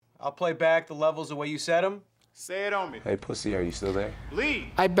I'll play back the levels the way you said them. Say it on me. Hey, pussy, are you still there? Lead.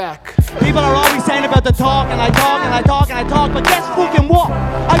 I back. People are always saying about the talk, and I talk, but guess fucking what?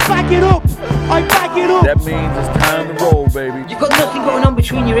 I back it up. That means it's time to roll, baby. You've got nothing going on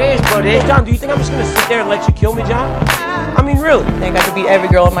between your ears, buddy. John, do you think I'm just gonna sit there and let you kill me, John? I mean, really? I think I could beat every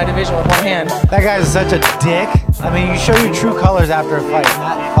girl in my division with one hand. That guy's such a dick. I mean, you show your true colors after a fight, and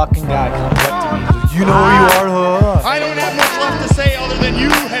that fucking guy comes up to me. You know where you are, huh? I don't have much left to say other than you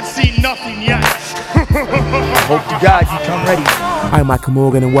have seen nothing yet. I hope to God you come ready. I'm Michael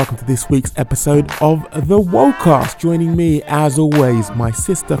Morgan and welcome to this week's episode of The Wocast. Joining me, as always, my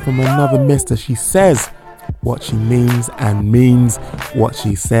sister from another mister. She says what she means and means what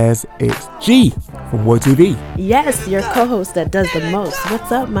she says. It's G from WoTV. Yes, your co-host that does the most.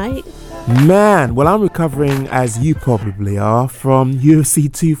 What's up, Mike? Man, well, I'm recovering, as you probably are, from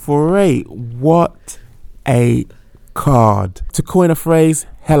UFC 248. What a card. To coin a phrase,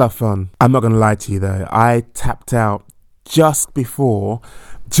 hella fun. I'm not going to lie to you, though. I tapped out just before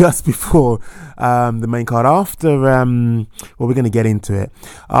the main card. After, well, we're going to get into it.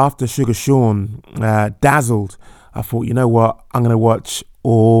 After Sugar Sean dazzled, I thought, you know what? I'm going to watch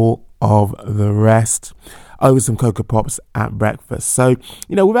all of the rest over some Cocoa Pops at breakfast. So,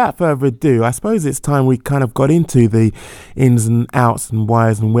 you know, without further ado, I suppose it's time we kind of got into the ins and outs and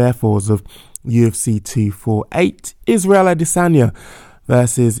whys and wherefores of UFC 248. Israel Adesanya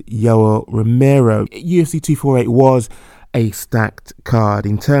versus Yoel Romero. UFC 248 was a stacked card.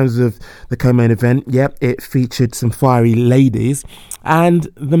 In terms of the co-main event, yep, it featured some fiery ladies, and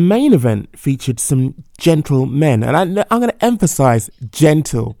the main event featured some gentle men. And I'm going to emphasize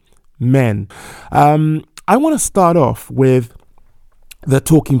gentle men. I want to start off with the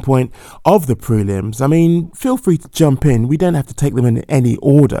talking point of the prelims. I mean, feel free to jump in. We don't have to take them in any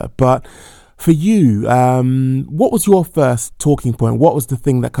order, but for you, what was your first talking point? What was the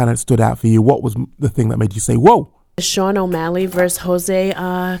thing that kind of stood out for you? What was the thing that made you say, whoa? Sean O'Malley versus Jose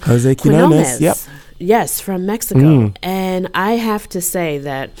Quinones. Yep. Yes, from Mexico. And I have to say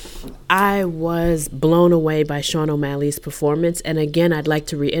that I was blown away by Sean O'Malley's performance. And again, I'd like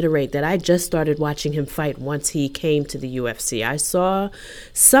to reiterate that I just started watching him fight once he came to the UFC. I saw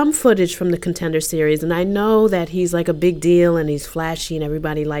some footage from the Contender Series, and I know that he's like a big deal and he's flashy and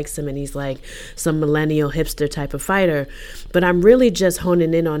everybody likes him and he's like some millennial hipster type of fighter. But I'm really just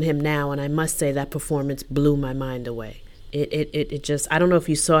honing in on him now, and I must say that performance blew my mind away. It just, I don't know if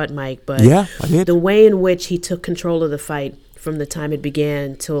you saw it, Mike, but yeah, I did. The way in which he took control of the fight from the time it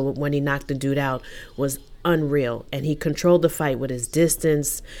began till when he knocked the dude out was unreal. And he controlled the fight with his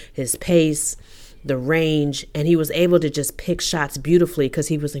distance, his pace, the range, and he was able to just pick shots beautifully because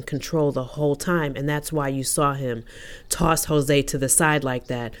he was in control the whole time. And that's why you saw him toss Jose to the side like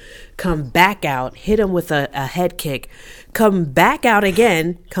that, come back out, hit him with a head kick, come back out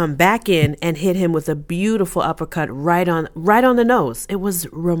again, come back in, and hit him with a beautiful uppercut right on the nose. It was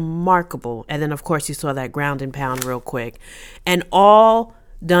remarkable. And then, of course, you saw that ground and pound real quick. And all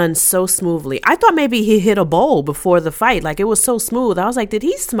done so smoothly. I thought maybe he hit a bowl before the fight. Like, it was so smooth. I was like, did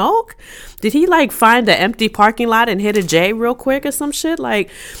he smoke? Did he like find an empty parking lot and hit a J real quick or some shit?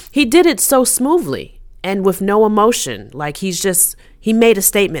 Like, he did it so smoothly and with no emotion. Like, he made a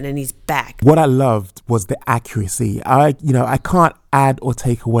statement and he's back. What I loved was the accuracy. I can't add or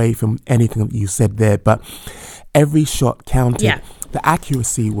take away from anything that you said there, but every shot counted. Yeah. The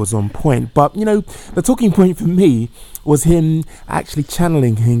accuracy was on point. But, you know, the talking point for me was him actually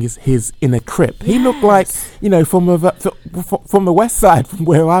channeling his inner Crip. Yes. He looked like, you know, from the west side, from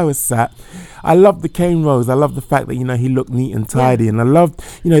where I was sat. I loved the cane rows. I loved the fact that, you know, he looked neat and tidy. Yeah. And I loved,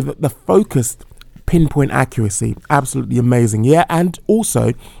 you know, the focused pinpoint accuracy. Absolutely amazing. Yeah, and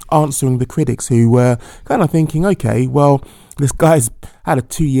also answering the critics who were kind of thinking, okay, well, this guy's had a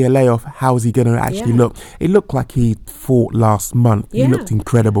 2-year layoff. How is he going to actually look? It looked like he fought last month. Yeah. He looked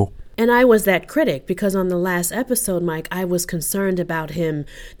incredible. And I was that critic because on the last episode, Mike, I was concerned about him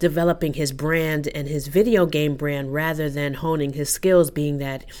developing his brand and his video game brand rather than honing his skills, being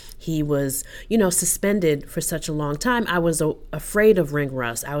that he was, you know, suspended for such a long time. I was afraid of ring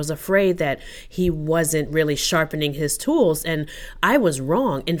rust. I was afraid that he wasn't really sharpening his tools, and I was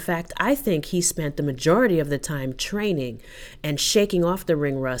wrong. In fact, I think he spent the majority of the time training and shaking off the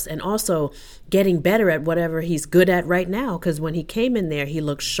ring rust and also getting better at whatever he's good at right now, because when he came in there, he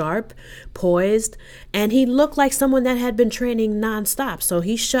looked sharp, poised, and he looked like someone that had been training nonstop. So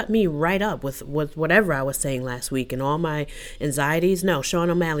he shut me right up with whatever I was saying last week and all my anxieties. No, Sean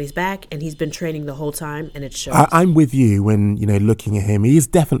O'Malley's back, and he's been training the whole time, and it shows. I'm with you when, you know, looking at him. He is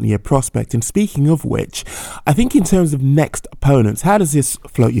definitely a prospect. And speaking of which, I think in terms of next opponents, how does this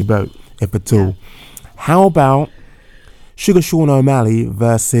float your boat, if at all? How about Sugar Sean O'Malley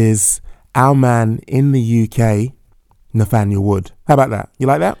versus our man in the UK, Nathaniel Wood. How about that? You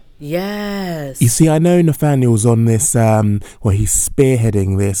like that? Yes. You see, I know Nathaniel's on this, he's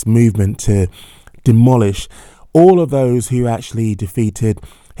spearheading this movement to demolish all of those who actually defeated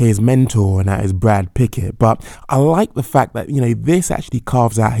his mentor, and that is Brad Pickett. But I like the fact that, this actually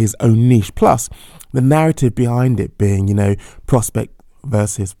carves out his own niche. Plus, the narrative behind it being, prospect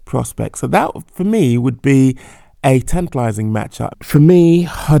versus prospect. So that, for me, would be a tantalizing matchup. For me,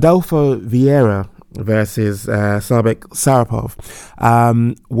 Rodolfo Vieira versus Sabek Sarapov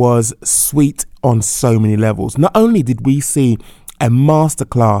was sweet on so many levels. Not only did we see a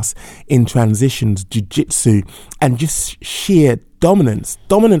masterclass in transitions, jiu-jitsu, and just sheer dominance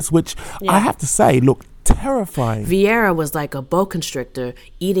which I have to say looked terrifying. Vieira was like a boa constrictor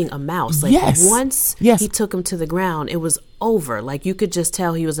eating a mouse. Like once he took him to the ground, it was over. Like you could just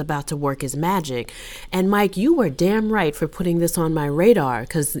tell he was about to work his magic. And Mike, you were damn right for putting this on my radar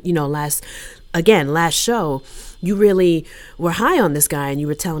because, last show, you really were high on this guy and you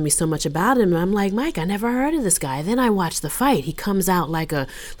were telling me so much about him. And I'm like, Mike, I never heard of this guy. Then I watched the fight. He comes out like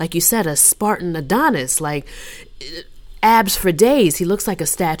you said, a Spartan Adonis, like abs for days. He looks like a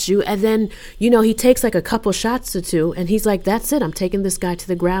statue. And then, he takes like a couple shots or two and he's like, that's it. I'm taking this guy to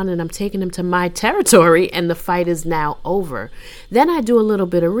the ground and I'm taking him to my territory. And the fight is now over. Then I do a little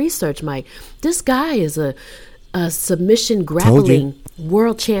bit of research, Mike. This guy is a submission grappling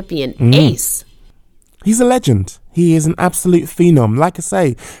world champion ace. He's a legend. He is an absolute phenom. Like I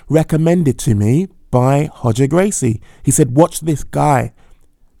say, recommended to me by Roger Gracie. He said, watch this guy.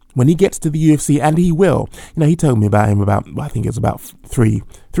 When he gets to the UFC, and he will, he told me about him I think it was about three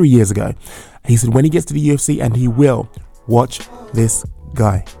years ago. He said, when he gets to the UFC, and he will, watch this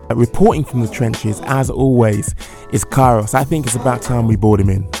guy. Reporting from the trenches, as always, is Kairos. I think it's about time we brought him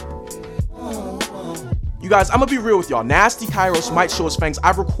in. You guys, I'm gonna be real with y'all. Nasty Kairos might show his fangs.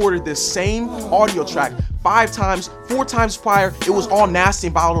 I've recorded this same audio track 5 times, 4 times prior. It was all nasty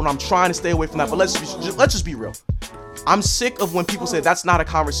and volatile, and I'm trying to stay away from that. But let's just be real. I'm sick of when people say that's not a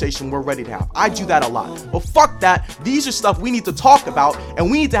conversation we're ready to have. I do that a lot. But fuck that. These are stuff we need to talk about,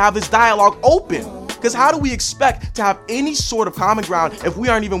 and we need to have this dialogue open. Because how do we expect to have any sort of common ground if we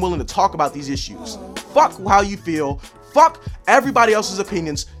aren't even willing to talk about these issues? Fuck how you feel. Fuck everybody else's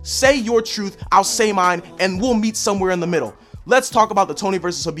opinions. Say your truth, I'll say mine, and we'll meet somewhere in the middle. Let's talk about the Tony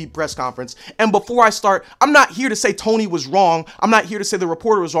versus Khabib press conference. And before I start, I'm not here to say Tony was wrong. I'm not here to say the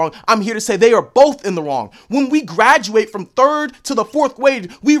reporter was wrong. I'm here to say they are both in the wrong. When we graduate from 3rd to the 4th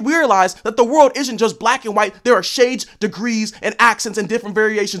grade, we realize that the world isn't just black and white. There are shades, degrees, and accents and different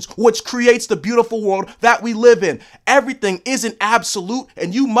variations, which creates the beautiful world that we live in. Everything isn't absolute,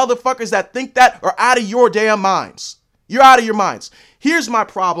 and you motherfuckers that think that are out of your damn minds. You're out of your minds. Here's my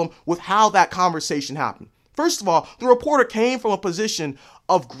problem with how that conversation happened. First of all, the reporter came from a position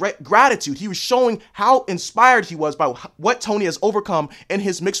of gratitude. He was showing how inspired he was by what Tony has overcome in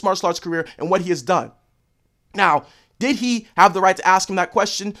his mixed martial arts career and what he has done. Now, did he have the right to ask him that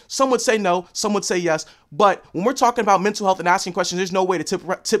question? Some would say no, some would say yes. But when we're talking about mental health and asking questions, there's no way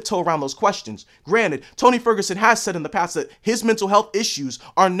to tiptoe around those questions. Granted, Tony Ferguson has said in the past that his mental health issues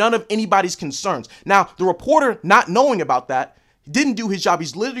are none of anybody's concerns. Now, the reporter, not knowing about that, didn't do his job.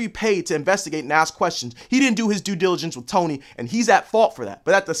 He's literally paid to investigate and ask questions. He didn't do his due diligence with Tony, and he's at fault for that.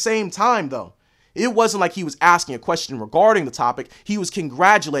 But at the same time, though, it wasn't like he was asking a question regarding the topic. He was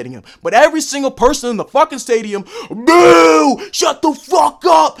congratulating him. But every single person in the fucking stadium, boo! Shut the fuck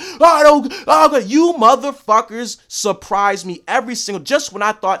up! You motherfuckers surprised me every single. Just when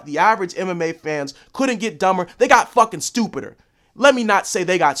I thought the average MMA fans couldn't get dumber, they got fucking stupider. Let me not say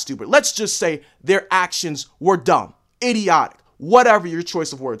they got stupid. Let's just say their actions were dumb, idiotic, whatever your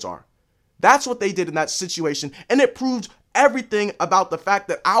choice of words are. That's what they did in that situation, and it proved everything about the fact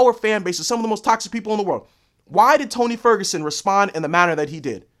that our fan base is some of the most toxic people in the world. Why did Tony Ferguson respond in the manner that he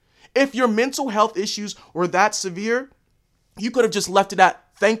did? If your mental health issues were that severe, you could have just left it at,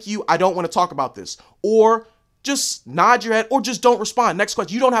 thank you, I don't want to talk about this. Or just nod your head, or just don't respond. Next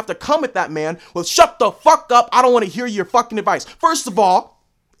question. You don't have to come at that man with, shut the fuck up, I don't want to hear your fucking advice. First of all,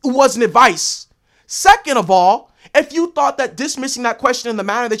 it wasn't advice. Second of all, if you thought that dismissing that question in the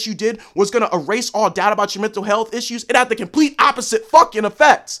manner that you did was going to erase all doubt about your mental health issues, it had the complete opposite fucking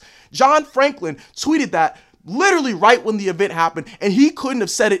effects. John Franklin tweeted that literally right when the event happened, and he couldn't have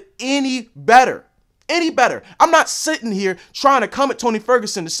said it any better. any better. I'm not sitting here trying to come at Tony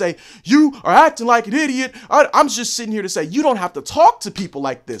Ferguson to say, you are acting like an idiot. I'm just sitting here to say, you don't have to talk to people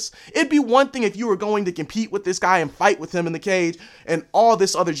like this. It'd be one thing if you were going to compete with this guy and fight with him in the cage and all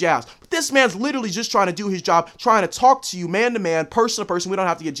this other jazz. But this man's literally just trying to do his job, trying to talk to you man to man, person to person. We don't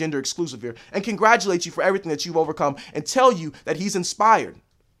have to get gender exclusive here, and congratulate you for everything that you've overcome and tell you that he's inspired.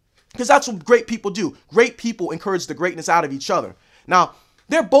 Because that's what great people do. Great people encourage the greatness out of each other. Now,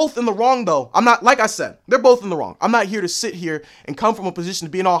 they're both in the wrong, though. I'm not, like I said, they're both in the wrong. I'm not here to sit here and come from a position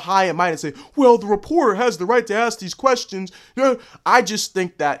of being all high and mighty and say, well, the reporter has the right to ask these questions. I just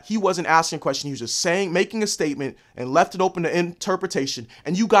think that he wasn't asking a question. He was just making a statement and left it open to interpretation.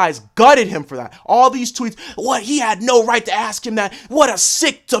 And you guys gutted him for that. All these tweets, what? He had no right to ask him that. What a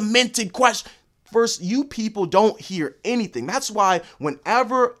sick, demented question. First, you people don't hear anything. That's why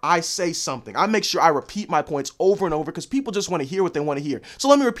whenever I say something, I make sure I repeat my points over and over because people just want to hear what they want to hear. So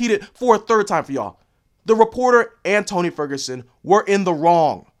let me repeat it for a third time for y'all. The reporter and Tony Ferguson were in the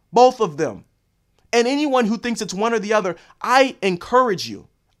wrong. Both of them. And anyone who thinks it's one or the other, I encourage you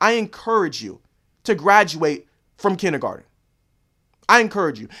to graduate from kindergarten. I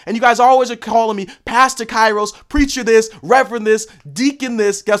encourage you. And you guys always are calling me Pastor Kairos, preacher this, reverend this, deacon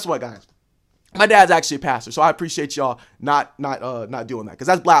this. Guess what, guys? My dad's actually a pastor, so I appreciate y'all not doing that because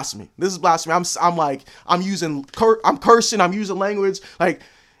that's blasphemy. This is blasphemy. I'm cursing. I'm using language let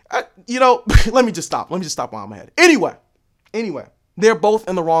me just stop. Let me just stop while I'm ahead. Anyway, they're both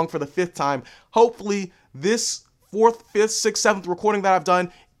in the wrong for the fifth time. Hopefully, this fourth, fifth, sixth, seventh recording that I've done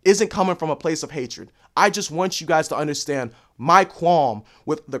isn't coming from a place of hatred. I just want you guys to understand my qualm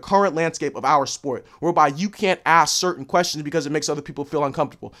with the current landscape of our sport, whereby you can't ask certain questions because it makes other people feel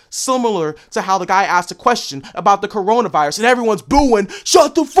uncomfortable. Similar to how the guy asked a question about the coronavirus and everyone's booing,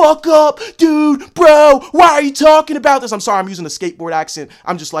 shut the fuck up, dude, bro, why are you talking about this? I'm sorry, I'm using a skateboard accent.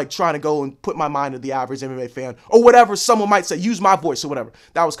 I'm just like trying to go and put my mind to the average MMA fan or whatever someone might say, use my voice or whatever.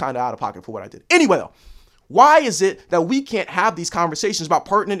 That was kind of out of pocket for what I did. Anyway, though. Why is it that we can't have these conversations about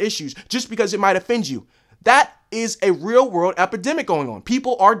pertinent issues just because it might offend you? That is a real world epidemic going on.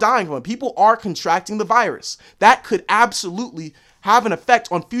 People are dying from it. People are contracting the virus. That could absolutely have an effect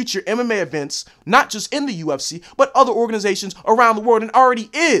on future MMA events, not just in the UFC, but other organizations around the world, and already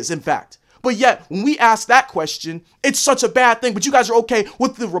is, in fact. But yet, when we ask that question, it's such a bad thing. But you guys are okay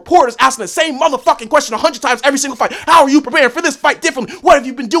with the reporters asking the same motherfucking question 100 times every single fight. How are you preparing for this fight differently? What have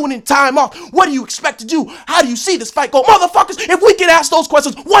you been doing in time off? What do you expect to do? How do you see this fight go? Motherfuckers, if we can ask those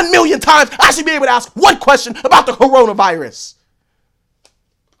questions 1 million times, I should be able to ask one question about the coronavirus.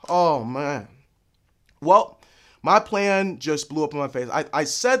 Oh, man. Well, my plan just blew up in my face. I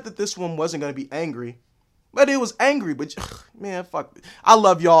said that this one wasn't going to be angry. But it was angry, but man, fuck. I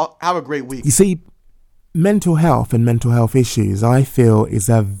love y'all. Have a great week. You see, mental health and mental health issues, I feel, is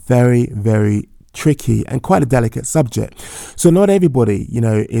a very, very tricky and quite a delicate subject. So not everybody,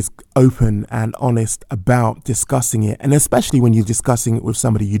 is open and honest about discussing it, and especially when you're discussing it with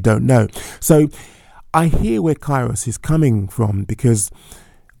somebody you don't know. So I hear where Kairos is coming from because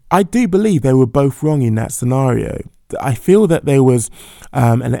I do believe they were both wrong in that scenario. I feel that there was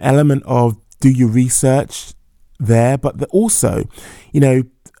an element of do your research there, but also,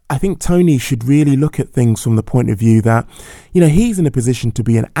 I think Tony should really look at things from the point of view that, he's in a position to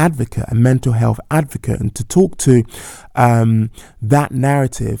be an advocate, a mental health advocate, and to talk to that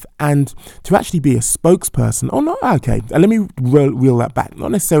narrative and to actually be a spokesperson. Let me reel that back.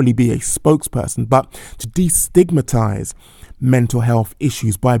 Not necessarily be a spokesperson, but to destigmatize mental health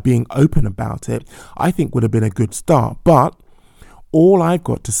issues by being open about it, I think would have been a good start. But all I've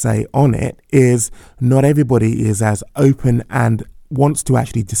got to say on it is not everybody is as open and wants to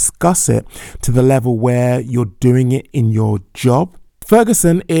actually discuss it to the level where you're doing it in your job.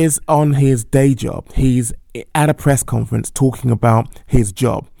 Ferguson is on his day job. He's at a press conference talking about his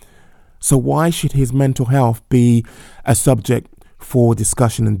job. So why should his mental health be a subject for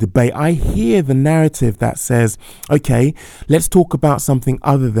discussion and debate? I hear the narrative that says, okay, let's talk about something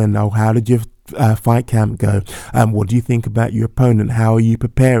other than, how did your fight camp go? What do you think about your opponent? How are you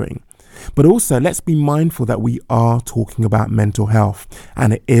preparing? But also, let's be mindful that we are talking about mental health,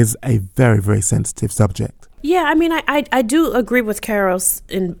 and it is a very, very sensitive subject. Yeah, I mean, I do agree with Kairos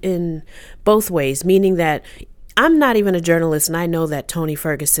in both ways, meaning that I'm not even a journalist, and I know that Tony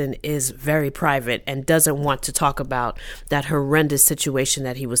Ferguson is very private and doesn't want to talk about that horrendous situation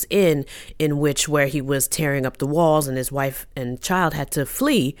that he was in which where he was tearing up the walls and his wife and child had to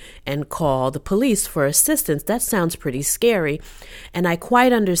flee and call the police for assistance. That sounds pretty scary, and I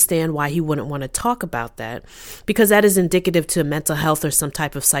quite understand why he wouldn't want to talk about that, because that is indicative to mental health or some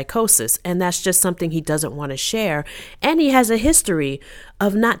type of psychosis, and that's just something he doesn't want to share. And he has a history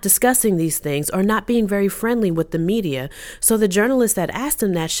of not discussing these things or not being very friendly with the media. So the journalist that asked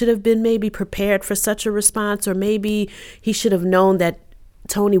him that should have been maybe prepared for such a response, or maybe he should have known that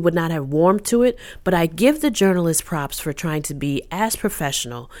Tony would not have warmed to it. But I give the journalist props for trying to be as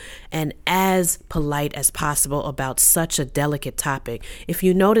professional and as polite as possible about such a delicate topic. If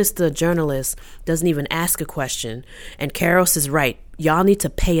you notice, the journalist doesn't even ask a question, and Karros is right. Y'all need to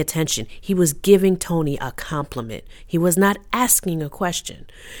pay attention. He was giving Tony a compliment. He was not asking a question.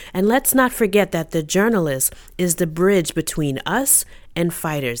 And let's not forget that the journalist is the bridge between us and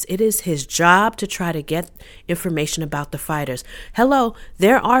fighters. It is his job to try to get information about the fighters. Hello,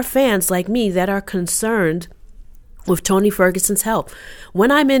 there are fans like me that are concerned with Tony Ferguson's health.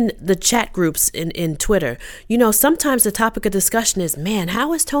 When I'm in the chat groups in Twitter, sometimes the topic of discussion is, man,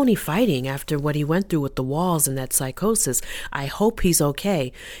 how is Tony fighting after what he went through with the walls and that psychosis? I hope he's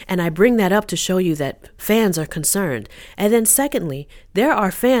okay. And I bring that up to show you that fans are concerned. And then secondly, there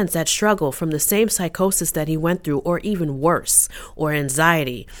are fans that struggle from the same psychosis that he went through, or even worse, or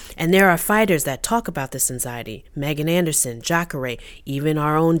anxiety. And there are fighters that talk about this anxiety. Megan Anderson, Jacare, even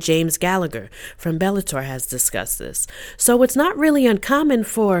our own James Gallagher from Bellator has discussed this. So it's not really uncommon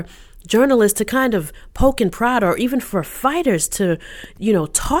for journalists to kind of poke and prod, or even for fighters to,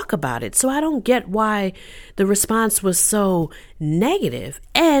 talk about it. So I don't get why the response was so negative.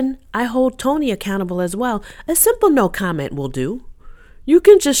 And I hold Tony accountable as well. A simple no comment will do. You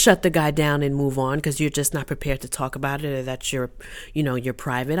can just shut the guy down and move on because you're just not prepared to talk about it, or that you're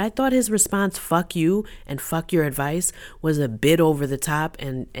private. I thought his response, fuck you and fuck your advice, was a bit over the top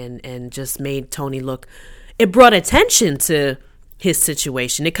and just made Tony look, it brought attention to his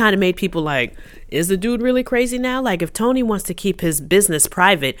situation. It kind of made people like, is the dude really crazy now? Like, if Tony wants to keep his business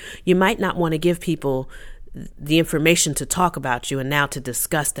private, you might not want to give people the information to talk about you and now to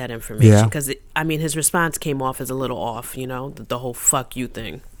discuss that information. Because, his response came off as a little off, the whole fuck you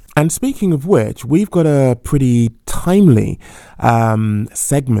thing. And speaking of which, we've got a pretty timely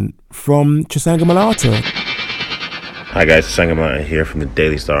segment from Chisanga Malata. Hi guys, Chisanga Malata here from the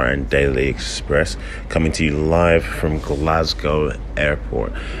Daily Star and Daily Express, coming to you live from Glasgow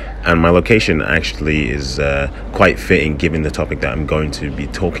Airport. And my location actually is quite fitting given the topic that I'm going to be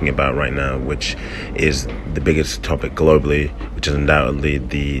talking about right now, which is the biggest topic globally, which is undoubtedly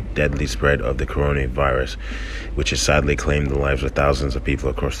the deadly spread of the coronavirus, which has sadly claimed the lives of thousands of people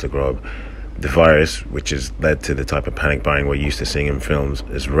across the globe. The virus, which has led to the type of panic buying we're used to seeing in films,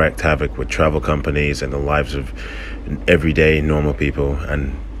 has wreaked havoc with travel companies and the lives of everyday normal people,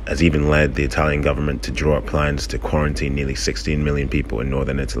 and has even led the Italian government to draw up plans to quarantine nearly 16 million people in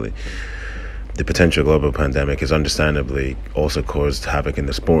northern Italy. The potential global pandemic has understandably also caused havoc in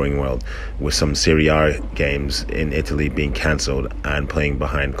the sporting world, with some Serie A games in Italy being cancelled and playing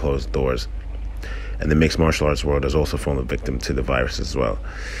behind closed doors. And the mixed martial arts world has also fallen victim to the virus as well.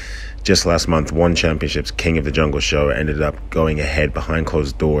 Just last month, One Championship's King of the Jungle show ended up going ahead behind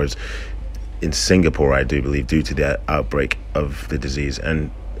closed doors in Singapore, I do believe, due to the outbreak of the disease. And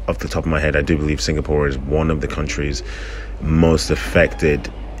off the top of my head, I do believe Singapore is one of the countries most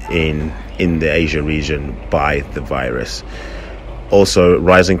affected in the Asia region by the virus. Also,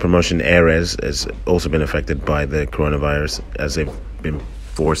 Rising Promotion Ares has also been affected by the coronavirus, as they've been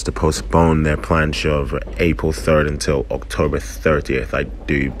forced to postpone their planned show of April 3rd until October 30th, I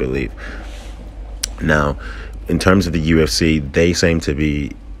do believe. Now, in terms of the UFC, they seem to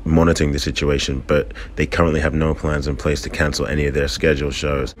be monitoring the situation, but they currently have no plans in place to cancel any of their scheduled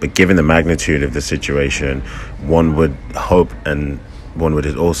shows. But given the magnitude of the situation, one would hope and one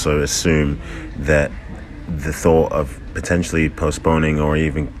would also assume that the thought of potentially postponing or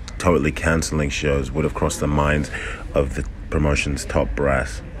even totally cancelling shows would have crossed the minds of the promotion's top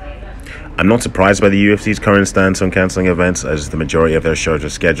brass. I'm not surprised by the UFC's current stance on cancelling events, as the majority of their shows are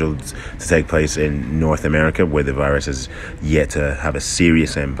scheduled to take place in North America, where the virus is yet to have a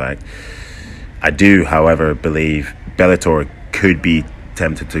serious impact. I do, however, believe Bellator could be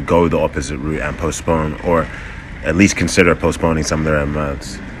tempted to go the opposite route and postpone, or at least consider postponing some of their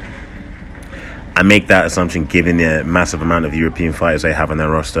events. I make that assumption given the massive amount of European fighters they have on their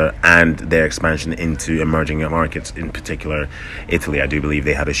roster and their expansion into emerging markets, in particular Italy. I do believe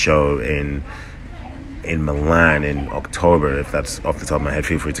they had a show in Milan in October. If that's off the top of my head,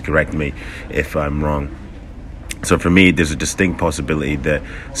 feel free to correct me if I'm wrong. So for me, there's a distinct possibility that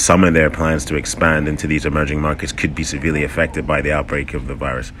some of their plans to expand into these emerging markets could be severely affected by the outbreak of the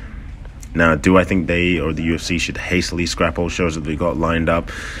virus. Now, do I think they or the UFC should hastily scrap all shows that they got lined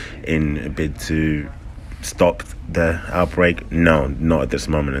up in a bid to stop the outbreak? No, not at this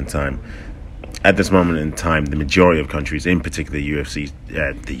moment in time. At this moment in time, the majority of countries, in particular the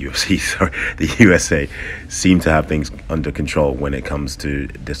USA, seem to have things under control when it comes to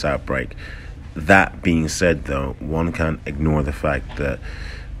this outbreak. That being said, though, one can't ignore the fact that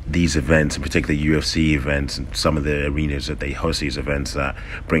these events, in particular UFC events, and some of the arenas that they host these events that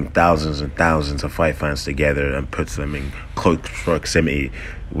bring thousands and thousands of fight fans together and puts them in close proximity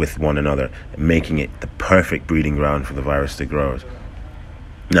with one another, making it the perfect breeding ground for the virus to grow.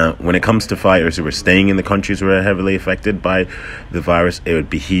 Now, when it comes to fighters who are staying in the countries who are heavily affected by the virus, it would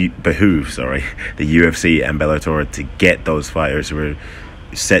behoove the UFC and Bellator to get those fighters who are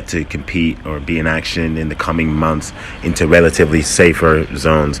set to compete or be in action in the coming months into relatively safer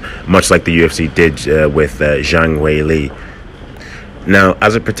zones, much like the UFC did with Zhang Weili. Now,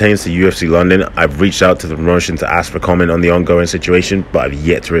 as it pertains to UFC London, I've reached out to the promotion to ask for comment on the ongoing situation, but I've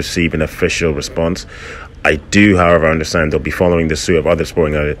yet to receive an official response. I do, however, understand they'll be following the suit of other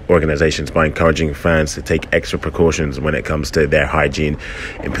sporting organizations by encouraging fans to take extra precautions when it comes to their hygiene,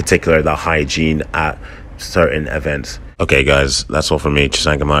 in particular the hygiene at certain events. Okay, guys, that's all from me,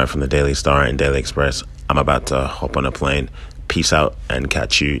 Chisanka Maya from the Daily Star and Daily Express. I'm about to hop on a plane. Peace out and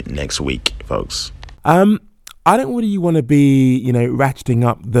catch you next week, folks. I don't really want to be, ratcheting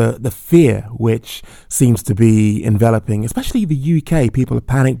up the fear which seems to be enveloping, especially the UK. People are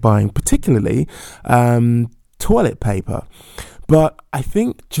panic buying, particularly toilet paper. But I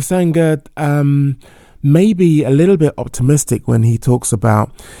think Chisanga may be a little bit optimistic when he talks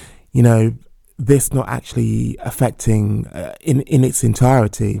about, this not actually affecting in its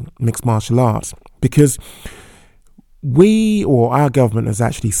entirety mixed martial arts, because our government has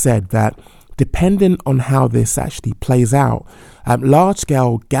actually said that dependent on how this actually plays out,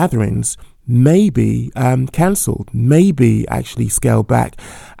 large-scale gatherings may be cancelled, may be actually scaled back,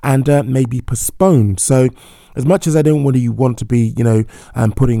 and may be postponed. So as much as I don't want to be,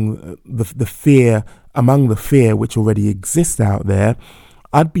 putting the fear among the fear which already exists out there,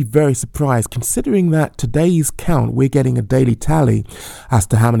 I'd be very surprised, considering that today's count, we're getting a daily tally as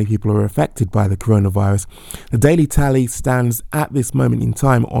to how many people are affected by the coronavirus. The daily tally stands at this moment in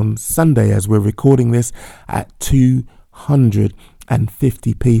time on Sunday, as we're recording this, at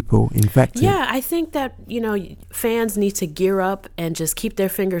 250 people infected. Yeah, I think that, fans need to gear up and just keep their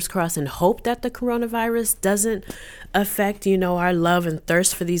fingers crossed and hope that the coronavirus doesn't affect, our love and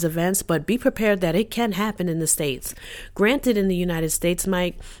thirst for these events, but be prepared that it can happen in the States. Granted, in the United States,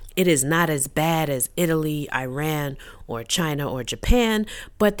 Mike, it is not as bad as Italy, Iran, or China or Japan,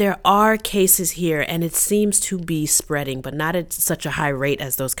 but there are cases here and it seems to be spreading, but not at such a high rate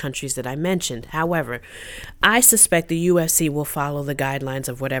as those countries that I mentioned. However, I suspect the UFC will follow the guidelines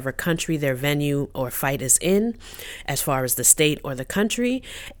of whatever country their venue or fight is in, as far as the state or the country.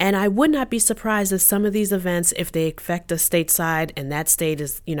 And I would not be surprised if some of these events, if they affect a stateside and that state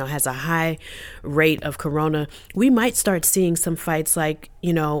is, has a high rate of corona, we might start seeing some fights like,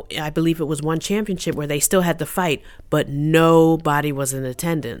 I believe it was one championship where they still had the fight, but nobody was in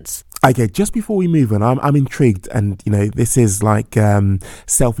attendance. Okay, just before we move on, I'm intrigued, and this is like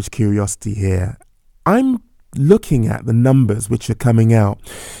selfish curiosity here. I'm looking at the numbers which are coming out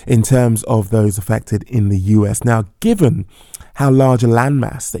in terms of those affected in the US. Now, given how large a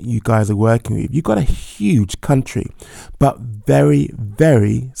landmass that you guys are working with, you've got a huge country, but very,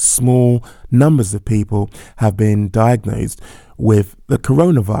 very small numbers of people have been diagnosed with the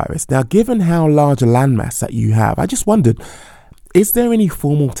coronavirus. Now, given how large a landmass that you have, I just wondered, is there any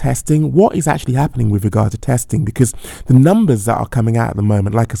formal testing? What is actually happening with regard to testing? Because the numbers that are coming out at the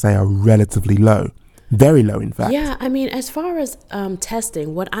moment, like I say, are relatively low. Very low, in fact. Yeah, as far as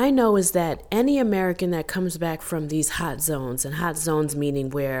testing, what I know is that any American that comes back from these hot zones, and hot zones meaning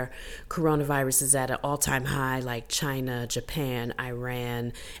where coronavirus is at an all-time high, like China, Japan,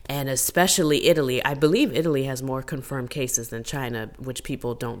 Iran, and especially Italy. I believe Italy has more confirmed cases than China, which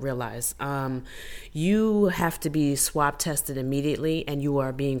people don't realize. You have to be swab tested immediately, and you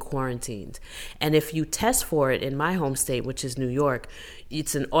are being quarantined. And if you test for it in my home state, which is New York,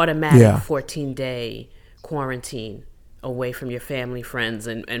 it's an automatic 14-day quarantine away from your family, friends,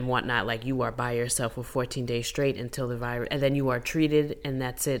 and whatnot. Like, you are by yourself for 14 days straight until the virus, and then you are treated, and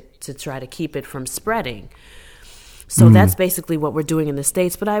that's it, to try to keep it from spreading. So that's basically what we're doing in the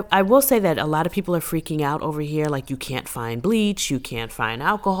States. But I will say that a lot of people are freaking out over here. Like, you can't find bleach, you can't find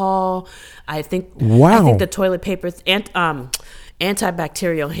alcohol. I think the toilet paper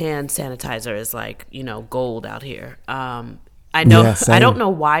antibacterial hand sanitizer is like, gold out here. I know. Yeah, I don't know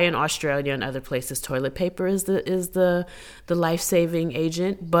why in Australia and other places toilet paper is the life-saving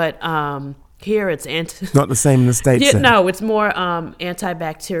agent, but here it's not the same in the States. Yeah, no, it's more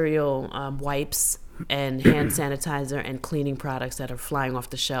antibacterial wipes and hand sanitizer and cleaning products that are flying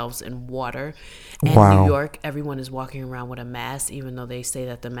off the shelves in water. And Wow. New York, everyone is walking around with a mask, even though they say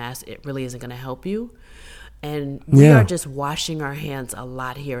that the mask, it really isn't going to help you. And we Yeah. are just washing our hands a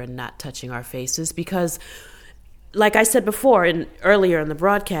lot here and not touching our faces because, like I said before and earlier in the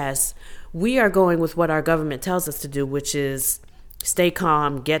broadcast, we are going with what our government tells us to do, which is stay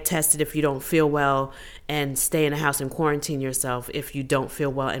calm, get tested if you don't feel well, and stay in a house and quarantine yourself if you don't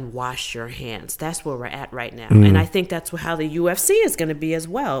feel well, and wash your hands. That's where we're at right now. And I think that's how the UFC is going to be as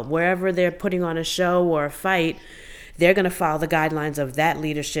well. Wherever they're putting on a show or a fight, they're going to follow the guidelines of that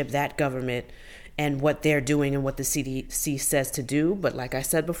leadership, that government, and what they're doing and what the CDC says to do. But like I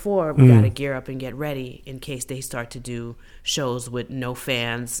said before, we got to gear up and get ready in case they start to do shows with no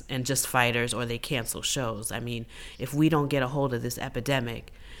fans and just fighters, or they cancel shows. I mean, if we don't get a hold of this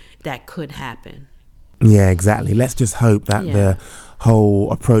epidemic, that could happen. Yeah, exactly. Let's just hope that Yeah. the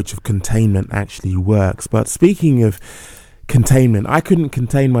whole approach of containment actually works. But speaking of containment, I couldn't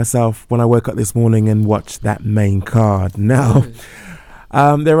contain myself when I woke up this morning and watched that main card. Now,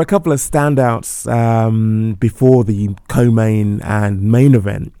 there are a couple of standouts before the co-main and main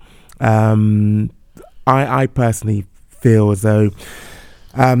event. I personally feel as though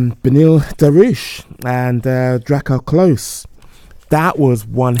Beneil Dariush and Draco Klose, that was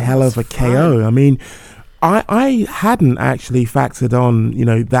one hell of a KO. I mean, I hadn't actually factored on,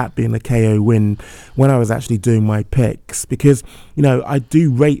 that being a KO win when I was actually doing my picks, because, I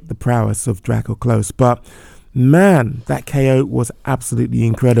do rate the prowess of Draco Klose, but man, that KO was absolutely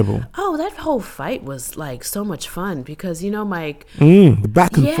incredible. Oh, that whole fight was like so much fun because, Mike. The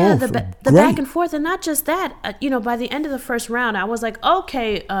back and forth. the great. back and forth. And not just that, by the end of the first round, I was like,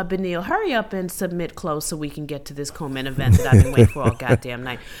 okay, Beneil, hurry up and submit Klose so we can get to this co-main event that I've been waiting for all goddamn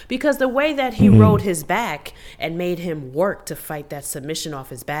night. Because the way that he rode his back and made him work to fight that submission off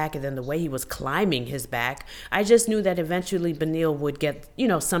his back, and then the way he was climbing his back, I just knew that eventually Beneil would get,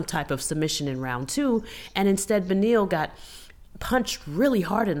 some type of submission in round 2. And instead, Beneil got punched really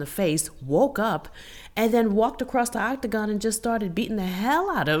hard in the face, woke up, and then walked across the octagon and just started beating the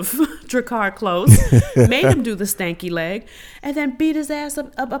hell out of Drakkar Klose, made him do the stanky leg, and then beat his ass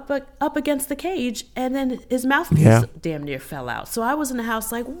up against the cage, and then his mouthpiece damn near fell out. So I was in the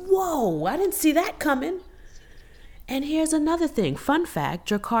house like, whoa, I didn't see that coming. And here's another thing. Fun fact,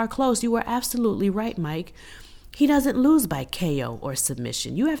 Drakkar Klose, you were absolutely right, Mike. He doesn't lose by KO or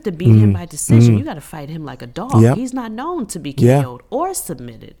submission. You have to beat him by decision. You got to fight him like a dog. Yep. He's not known to be KO'd or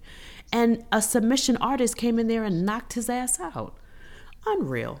submitted. And a submission artist came in there and knocked his ass out.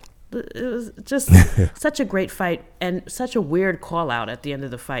 Unreal. It was just such a great fight and such a weird call out at the end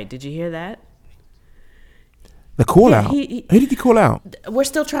of the fight. Did you hear that? The call out? Who did he call out? We're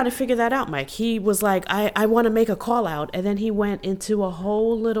still trying to figure that out, Mike. He was like, I want to make a call out. And then he went into a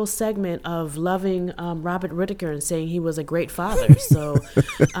whole little segment of loving Robert Whittaker and saying he was a great father. So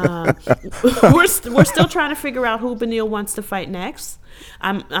we're still trying to figure out who Beneil wants to fight next.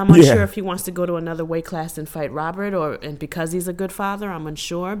 I'm unsure if he wants to go to another weight class and fight Robert, and because he's a good father, I'm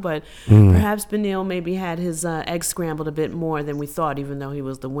unsure. But perhaps Beneil maybe had his eggs scrambled a bit more than we thought, even though he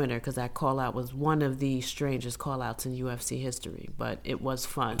was the winner, because that call out was one of the strangest call outs in UFC history. But it was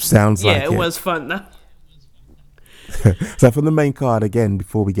fun. Sounds like it. Yeah, it was fun though. So from the main card again,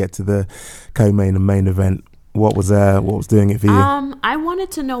 before we get to the co-main and main event, what was doing it for you? I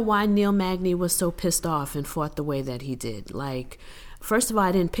wanted to know why Neil Magny was so pissed off and fought the way that he did. Like, first of all,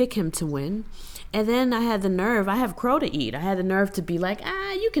 I didn't pick him to win. And then I had the nerve. I have crow to eat. I had the nerve to be like,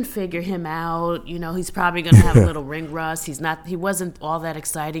 you can figure him out. He's probably going to have a little ring rust. He wasn't all that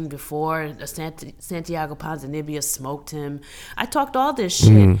exciting before. Santiago Ponzinibbio smoked him. I talked all this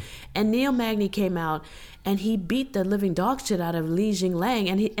shit. And Neil Magny came out and he beat the living dog shit out of Li Jingliang.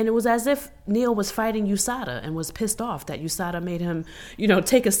 And it was as if Neil was fighting USADA and was pissed off that USADA made him,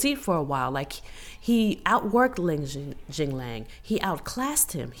 take a seat for a while. Like, he outworked Li Jingliang. He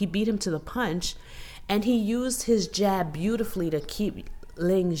outclassed him. He beat him to the punch. And he used his jab beautifully to keep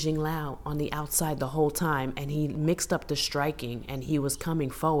Li Jingliang on the outside the whole time. And he mixed up the striking and he was coming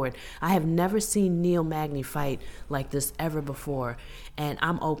forward. I have never seen Neil Magny fight like this ever before. And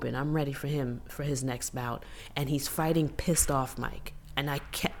I'm open. I'm ready for him for his next bout. And he's fighting pissed off, Mike. And I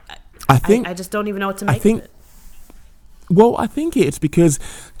just don't even know what to make of it. Well, I think it's because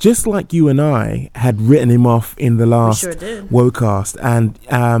just like you and I had written him off in the last Wocast, and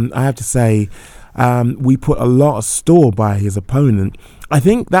I have to say, we put a lot of store by his opponent. I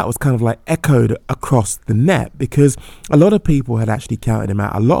think that was kind of like echoed across the net because a lot of people had actually counted him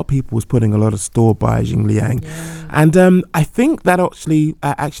out. A lot of people was putting a lot of store by Jing Liang. And I think that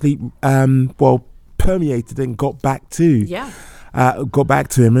actually permeated and got back to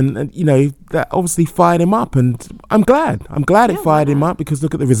him, and you know, that obviously fired him up, and I'm glad it fired him up because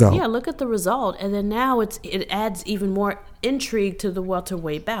look at the result. Yeah, look at the result, and then now it adds even more intrigue to the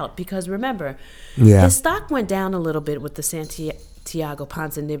welterweight bout because remember, his stock went down a little bit with the Santiago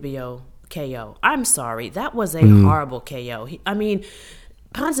Ponzinibbio KO. I'm sorry, that was a horrible KO.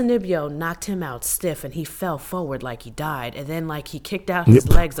 Ponzinibbio knocked him out stiff and he fell forward like he died, and then like he kicked out his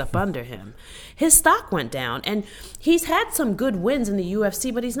legs up under him. His stock went down, and he's had some good wins in the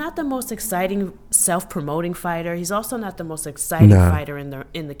UFC, but he's not the most exciting self-promoting fighter. He's also not the most exciting fighter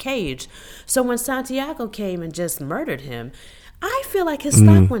in the cage. So when Santiago came and just murdered him, I feel like his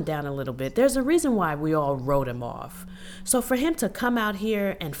stock went down a little bit. There's a reason why we all wrote him off. So for him to come out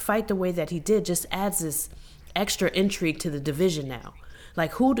here and fight the way that he did just adds this extra intrigue to the division now.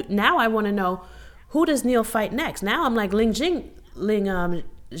 Like now I want to know, who does Neil fight next? Now I'm like Ling Jing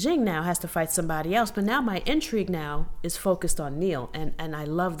now has to fight somebody else, but now my intrigue now is focused on Neil, and I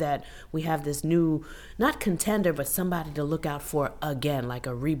love that we have this new, not contender, but somebody to look out for again, like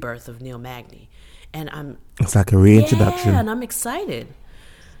a rebirth of Neil Magny. And it's like a reintroduction. Yeah, and I'm excited,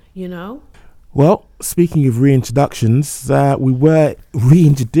 you know? Well, speaking of reintroductions, we were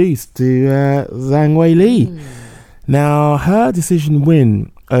reintroduced to Zhang Weili. Now, her decision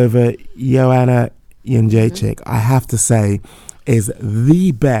win over Joanna Jędrzejczyk, I have to say, is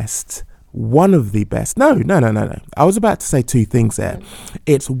the best, one of the best. No. I was about to say two things there.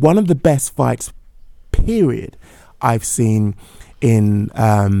 It's one of the best fights, period, I've seen in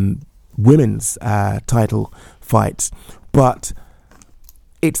women's title fights. But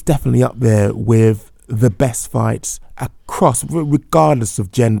it's definitely up there with the best fights across, regardless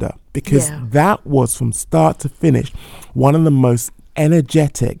of gender, because that was from start to finish one of the most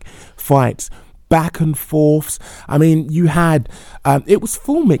energetic fights, back and forths. I mean, you had it was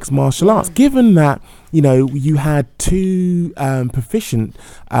full mixed martial arts, given that, you know, you had two proficient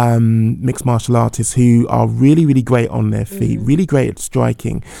mixed martial artists who are really, really great on their feet, really great at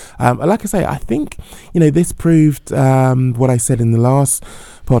striking. Like I say, I think, you know, this proved what I said in the last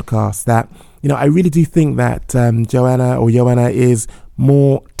podcast, that, you know, I really do think that Joanna is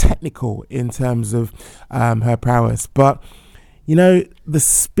more technical in terms of her prowess. But, you know, the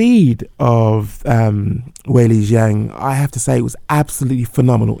speed of Weili Zhang, I have to say, was absolutely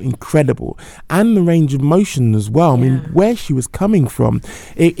phenomenal, incredible. And the range of motion as well. I mean, where she was coming from,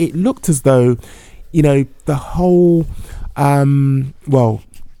 it looked as though, you know, the whole,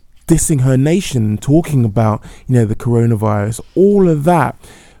 dissing her nation, talking about, you know, the coronavirus, all of that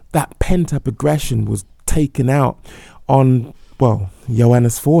pent-up aggression was taken out on,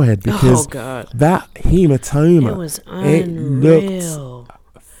 Joanna's forehead, because that hematoma, it was unreal. It looked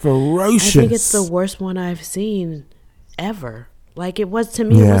ferocious. I think it's the worst one I've seen ever. Like, it was, to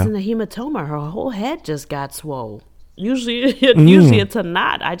me, it wasn't a hematoma. Her whole head just got swole. Usually it's a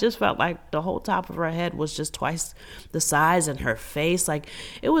knot. I just felt like the whole top of her head was just twice the size, and her face, like,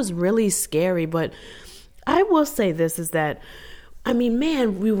 it was really scary. But I will say this, is that, I mean,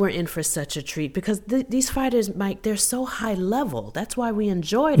 man, we were in for such a treat, because these fighters, Mike, they're so high level. That's why we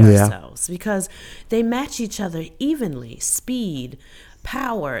enjoyed ourselves, because they match each other evenly. Speed,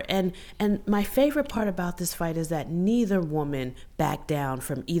 power, and my favorite part about this fight is that neither woman backed down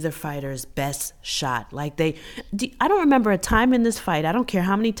from either fighter's best shot. Like, I don't remember a time in this fight, I don't care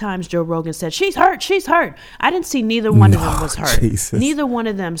how many times Joe Rogan said, she's hurt. I didn't see neither one of them was hurt. Jesus. Neither one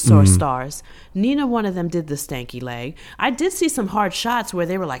of them saw stars. Neither one of them did the stanky leg. I did see some hard shots where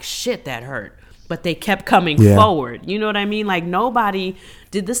they were like, shit, that hurt, but they kept coming forward. You know what I mean? Like, nobody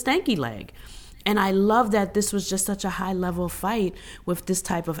did the stanky leg. And I love that this was just such a high-level fight with this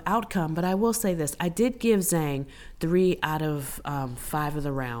type of outcome. But I will say this. I did give Zhang 3 out of 5 of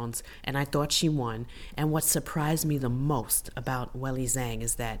the rounds, and I thought she won. And what surprised me the most about Weili Zhang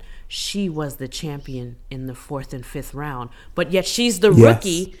is that she was the champion in the 4th and 5th round, but yet she's the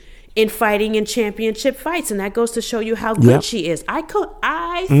rookie in fighting in championship fights, and that goes to show you how good she is. I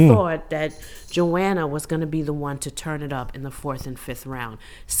thought that Joanna was going to be the one to turn it up in the 4th and 5th round,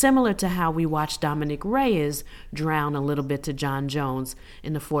 similar to how we watched Dominic Reyes drown a little bit to John Jones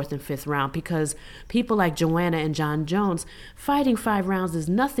in the 4th and 5th round, because people like Joanna and John Jones, fighting 5 rounds is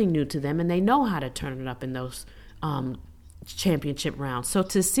nothing new to them, and they know how to turn it up in those championship rounds. So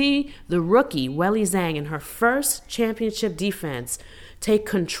to see the rookie Weili Zhang in her first championship defense take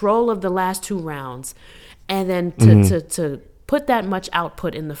control of the last 2 rounds, and then to put that much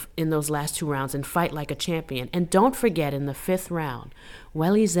output in those last 2 rounds and fight like a champion. And don't forget, in the 5th round,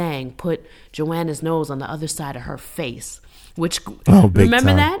 Weili Zhang put Joanna's nose on the other side of her face, which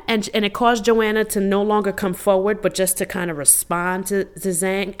remember that? And it caused Joanna to no longer come forward, but just to kind of respond to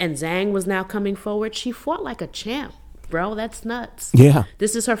Zhang. And Zhang was now coming forward. She fought like a champ. Bro, that's nuts. Yeah.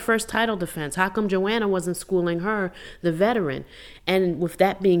 This is her first title defense. How come Joanna wasn't schooling her, the veteran? And with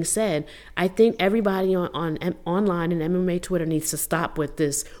that being said, I think everybody on online and MMA Twitter needs to stop with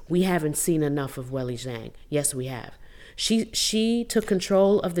this. We haven't seen enough of Weili Zhang. Yes, we have. She took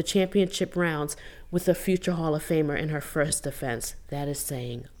control of the championship rounds with a future Hall of Famer in her first defense. That is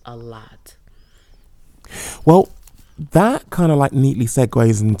saying a lot. Well, that kind of like neatly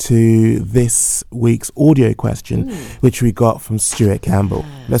segues into this week's audio question, which we got from Stuart Campbell.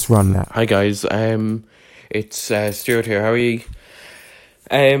 Let's run that. Hi guys, it's Stuart here. How are you?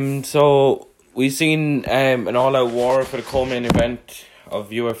 So we've seen an all-out war for the co-main event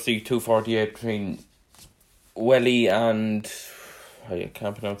of UFC 248 between Weili and I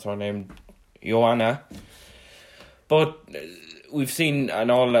can't pronounce her name, Joanna. But we've seen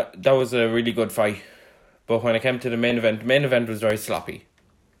that was a really good fight. But when it came to the main event was very sloppy.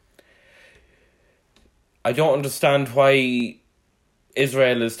 I don't understand why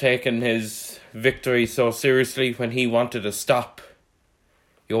Israel is taking his victory so seriously when he wanted to stop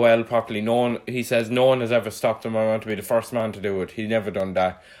Yoel properly. He says no one has ever stopped him. I want to be the first man to do it. He's never done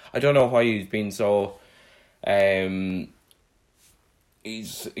that. I don't know why he's been so...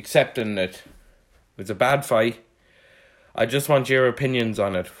 he's accepting it. It was a bad fight. I just want your opinions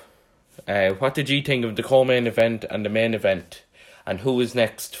on it. What did you think of the co-main event and the main event? And who is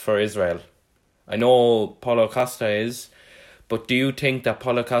next for Israel? I know Paulo Costa is, but do you think that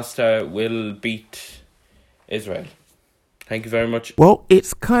Paulo Costa will beat Israel? Thank you very much. Well,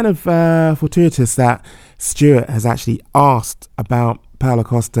 it's kind of fortuitous that Stuart has actually asked about Paulo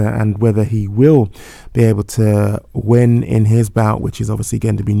Costa and whether he will be able to win in his bout, which is obviously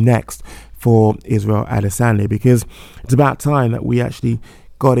going to be next for Israel Adesanya, because it's about time that we actually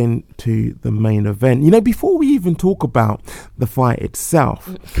got into the main event. You know, before we even talk about the fight itself,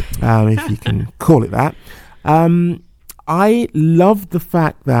 if you can call it that, I love the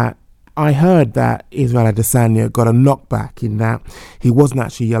fact that I heard that Israel Adesanya got a knockback in that he wasn't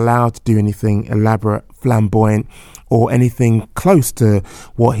actually allowed to do anything elaborate, flamboyant, or anything close to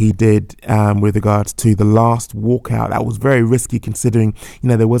what he did with regards to the last walkout. That was very risky, considering, you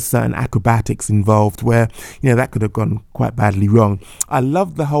know, there was certain acrobatics involved where, you know, that could have gone quite badly wrong. I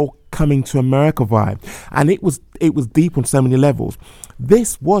love the whole coming to America vibe, and it was deep on so many levels.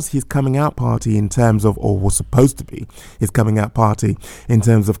 This was his coming out party in terms of, or was supposed to be his coming out party in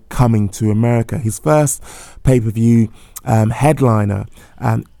terms of coming to America. His first pay-per-view headliner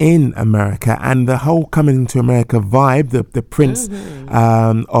in America, and the whole coming to America vibe, the Prince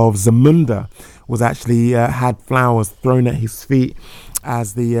of Zamunda was actually had flowers thrown at his feet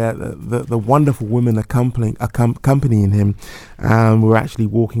as the wonderful women accompanying him were actually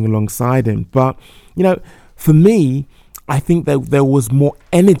walking alongside him. But, you know, for me, I think that there was more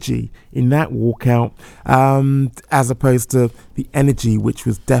energy in that walkout as opposed to the energy which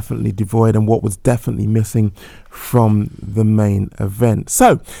was definitely devoid and what was definitely missing from the main event.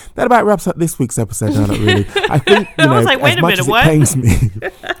 So that about wraps up this week's episode, doesn't it, really? I think, you know, like, as much as it pains me,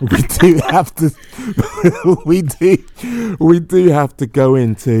 we do have to go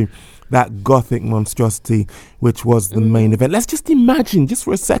into that gothic monstrosity which was the main event. Let's just imagine, just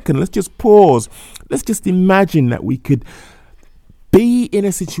for a second, let's just pause. Let's just imagine that we could be in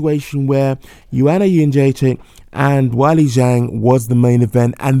a situation where Joanna Jędrzejczyk and Weili Zhang was the main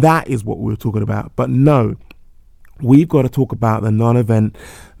event, and that is what we were talking about. But no, we've got to talk about the non-event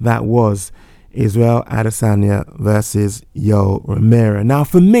that was Israel Adesanya versus Yoel Romero. Now,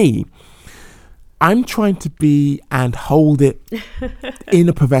 for me, I'm trying to be and hold it in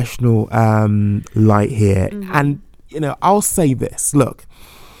a professional light here. And, you know, I'll say this. Look,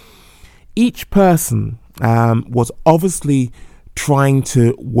 each person was obviously trying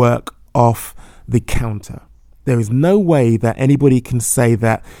to work off the counter. There is no way that anybody can say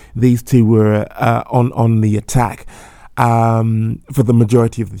that these two were on the attack for the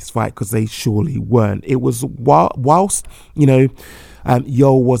majority of this fight, because they surely weren't. It was whilst, you know,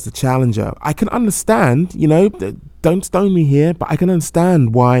 Yoel was the challenger. I can understand, you know, don't stone me here, but I can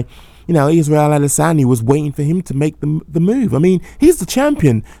understand why, you know, Israel Adesanya was waiting for him to make the move. I mean, he's the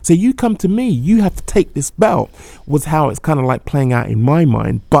champion, so you come to me, you have to take this belt, was how it's kind of like playing out in my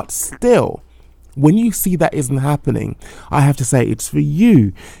mind. But still, when you see that isn't happening, I have to say it's for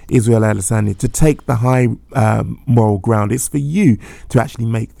you, Israel Adesanya, to take the high moral ground. It's for you to actually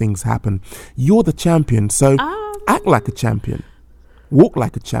make things happen. You're the champion, so act like a champion. walk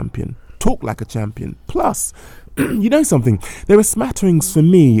like a champion, talk like a champion. Plus, you know something? There are smatterings for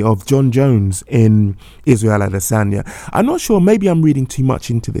me of John Jones in Israel Adesanya. I'm not sure, maybe I'm reading too much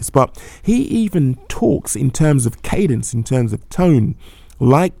into this, but he even talks in terms of cadence, in terms of tone,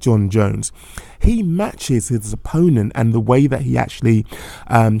 like John Jones. He matches his opponent, and the way that he actually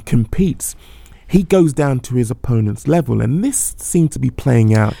competes, he goes down to his opponent's level, and this seemed to be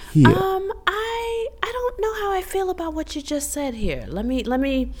playing out here. I don't know how I feel about what you just said here. Let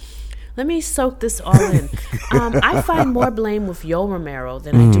me soak this all in. I find more blame with Yoel Romero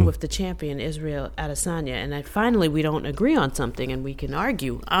than I do with the champion Israel Adesanya, and finally we don't agree on something and we can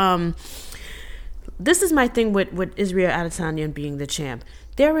argue. This is my thing with Israel Adesanya being the champ.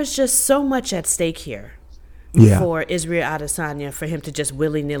 There is just so much at stake here. For Israel Adesanya, for him to just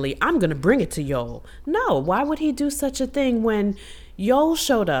willy-nilly, I'm going to bring it to Yoel. No, why would he do such a thing when Yoel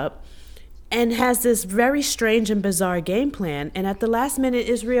showed up and has this very strange and bizarre game plan, and at the last minute,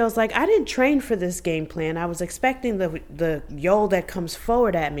 Israel's like, I didn't train for this game plan. I was expecting the Yoel that comes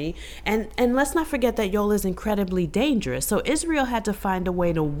forward at me, and let's not forget that Yoel is incredibly dangerous. So Israel had to find a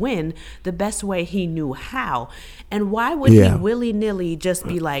way to win the best way he knew how. And why would he willy-nilly just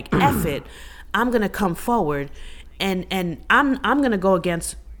be like, F it, I'm gonna come forward, and I'm gonna go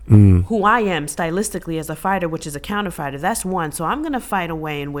against who I am stylistically as a fighter, which is a counter fighter. That's one. So I'm going to fight a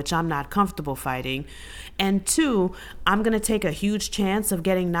way in which I'm not comfortable fighting. And two, I'm going to take a huge chance of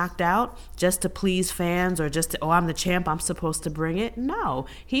getting knocked out just to please fans, or just to, I'm the champ, I'm supposed to bring it. No,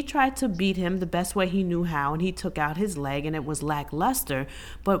 he tried to beat him the best way he knew how, and he took out his leg, and it was lackluster.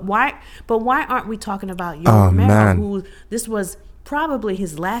 But why aren't we talking about Yoel Romero, who this was probably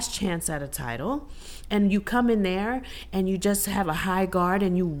his last chance at a title, and you come in there and you just have a high guard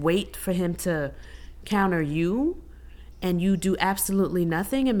and you wait for him to counter you, and you do absolutely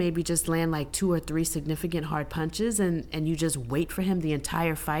nothing and maybe just land like 2 or 3 significant hard punches, and you just wait for him the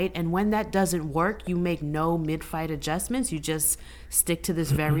entire fight. And when that doesn't work, you make no mid-fight adjustments. You just stick to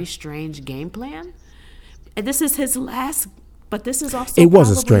this very strange game plan. And this is his last, but this is also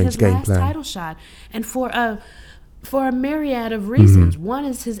his last title shot. And for a myriad of reasons. One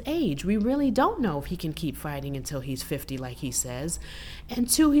is his age. We really don't know if he can keep fighting until he's 50, like he says. And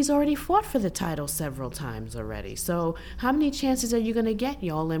two, he's already fought for the title several times already. So how many chances are you going to get,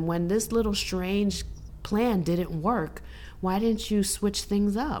 Yoel? And when this little strange plan didn't work, why didn't you switch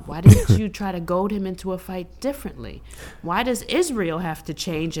things up? Why didn't you try to goad him into a fight differently? Why does Israel have to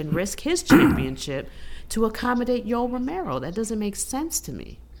change and risk his championship to accommodate Yoel Romero? That doesn't make sense to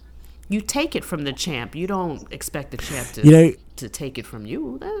me. You take it from the champ. You don't expect the champ to take it from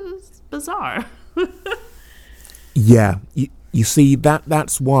you. That's bizarre. Yeah, you see,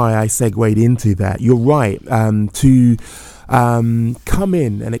 that's why I segued into that. You're right. To come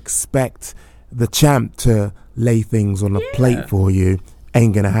in and expect the champ to lay things on a plate for you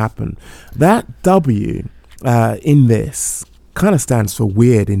ain't going to happen. That W in this kind of stands for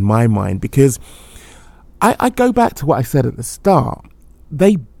weird in my mind, because I go back to what I said at the start.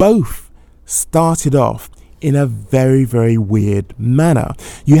 They both started off in a very, very weird manner.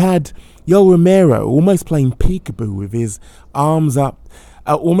 You had Yoel Romero almost playing peekaboo with his arms up,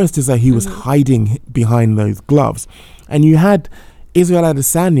 almost as though he was hiding behind those gloves. And you had Israel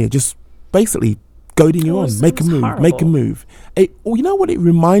Adesanya just basically goading you on, make a move. You know what it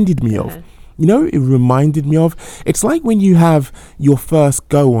reminded me of? You know, it reminded me of, it's like when you have your first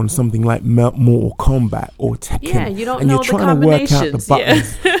go on something like Mortal Kombat or Tekken, you don't and know you're trying to work out the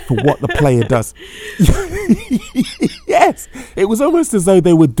buttons for what the player does. Yes, it was almost as though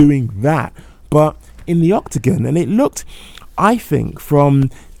they were doing that, but in the octagon. And it looked, I think,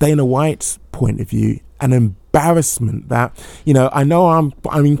 from Dana White's point of view, an embarrassment that, you know I'm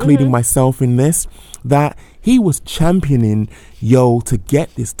including myself in this, that he was championing Yoel to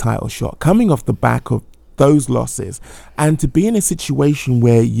get this title shot, coming off the back of those losses, and to be in a situation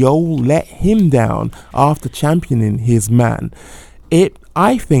where Yoel let him down after championing his man, it,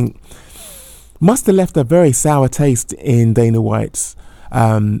 I think, must have left a very sour taste in Dana White's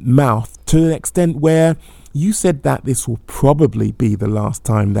mouth, to an extent where you said that this will probably be the last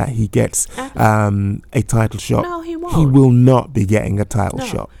time that he gets a title shot. No, he won't. He will not be getting a title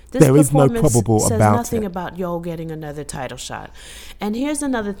shot. There is no probable about it. Says nothing about Yoel getting another title shot. And here's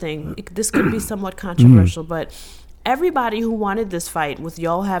another thing. This could be somewhat controversial, but everybody who wanted this fight with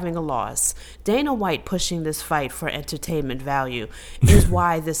Yoel having a loss, Dana White pushing this fight for entertainment value, is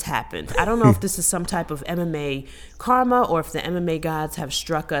why this happened. I don't know if this is some type of MMA karma or if the MMA gods have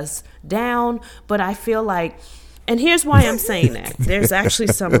struck us down, but I feel like, and here's why I'm saying that. There's actually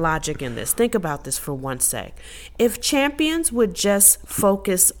some logic in this. Think about this for one sec. If champions would just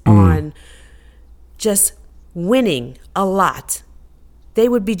focus on just winning a lot they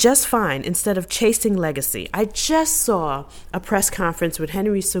would be just fine instead of chasing legacy. I just saw a press conference with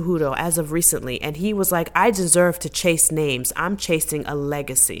Henry Cejudo as of recently, and he was like, I deserve to chase names. I'm chasing a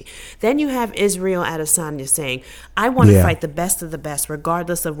legacy. Then you have Israel Adesanya saying, I want to fight the best of the best,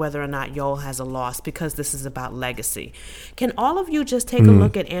 regardless of whether or not Yoel has a loss, because this is about legacy. Can all of you just take a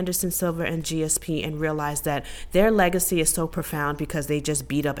look at Anderson Silva and GSP and realize that their legacy is so profound because they just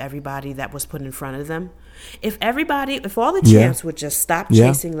beat up everybody that was put in front of them? If all the champs would just stop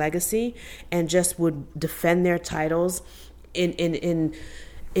chasing legacy and just would defend their titles in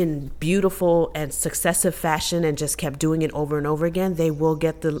beautiful and successive fashion and just kept doing it over and over again, they will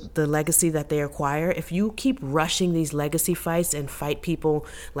get the legacy that they acquire. If you keep rushing these legacy fights and fight people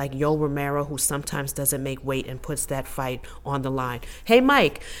like Yoel Romero, who sometimes doesn't make weight and puts that fight on the line. Hey,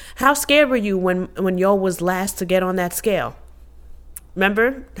 Mike, how scared were you when Yoel was last to get on that scale?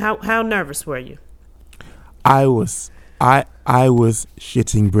 Remember? How nervous were you? I was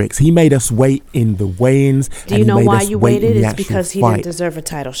shitting bricks. He made us wait in the weigh-ins. Do you know why you waited? It's because he didn't deserve a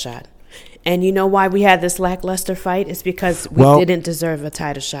title shot. And you know why we had this lackluster fight? It's because we didn't deserve a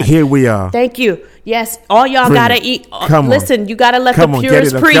title shot. Here we are. Thank you. Yes, all y'all gotta eat. Listen, you gotta let the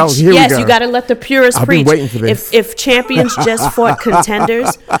purists preach. Yes, you gotta let the purists preach. I've been waiting for this. If champions just fought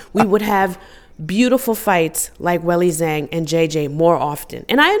contenders, we would have beautiful fights like Weili Zhang and JJ more often.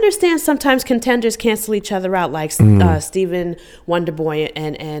 And I understand sometimes contenders cancel each other out, like Stephen Wonderboy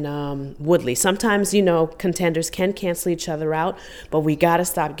and Woodley. Sometimes, contenders can cancel each other out, but we got to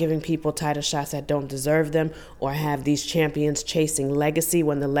stop giving people title shots that don't deserve them, or have these champions chasing legacy,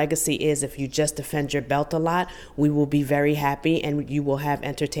 when the legacy is, if you just defend your belt a lot, we will be very happy and you will have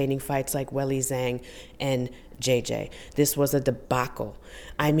entertaining fights like Weili Zhang and JJ. This was a debacle.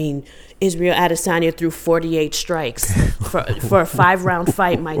 I mean, Israel Adesanya threw 48 strikes. For a 5-round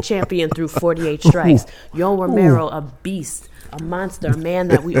fight, my champion threw 48 strikes. Yoel Romero, a beast, a monster, a man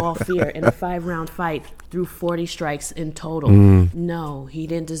that we all fear, in a 5-round fight, threw 40 strikes in total. No, he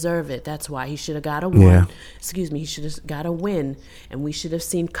didn't deserve it. That's why he should have got a win. He should have got a win. And we should have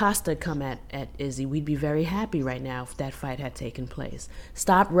seen Costa come at Izzy. We'd be very happy right now if that fight had taken place.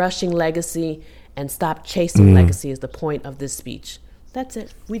 Stop rushing legacy and stop chasing legacy is the point of this speech. That's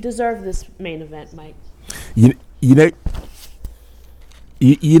it. We deserve this main event, Mike. You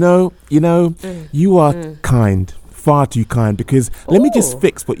are kind, far too kind, because let me just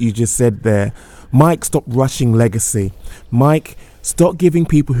fix what you just said there. Mike, stop rushing legacy. Mike, stop giving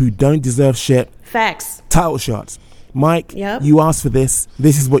people who don't deserve shit title shots. Mike, you asked for this.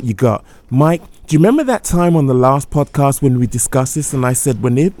 This is what you got. Mike, do you remember that time on the last podcast when we discussed this and I said,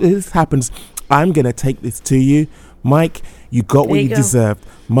 when this happens, I'm going to take this to you? Mike, you got what you deserved.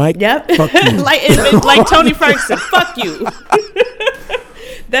 Mike, fuck you. like Tony Ferguson, fuck you.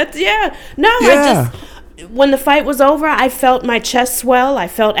 When the fight was over, I felt my chest swell. I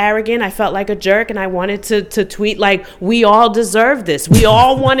felt arrogant. I felt like a jerk, and I wanted to tweet like, "We all deserve this. We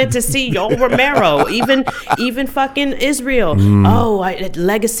all wanted to see Yoel Romero, even fucking Israel.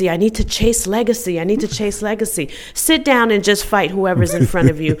 Legacy. I need to chase legacy. I need to chase legacy. Sit down and just fight whoever's in front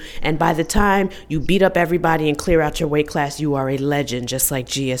of you. And by the time you beat up everybody and clear out your weight class, you are a legend, just like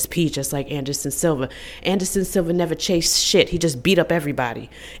GSP, just like Anderson Silva. Anderson Silva never chased shit. He just beat up everybody,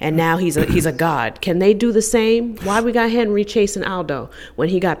 and now he's a god. Can they do the same? Why we got Henry chasing Aldo when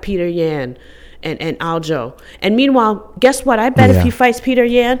he got Peter Yan and Aljo? And meanwhile, guess what? I bet if he fights Peter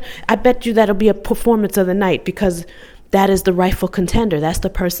Yan, I bet you that'll be a performance of the night, because that is the rightful contender. That's the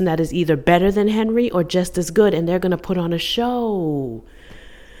person that is either better than Henry or just as good, and they're going to put on a show.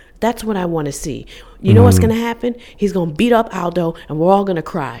 That's what I want to see. You know what's going to happen? He's going to beat up Aldo, and we're all going to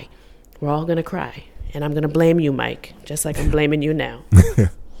cry. We're all going to cry. And I'm going to blame you, Mike, just like I'm blaming you now.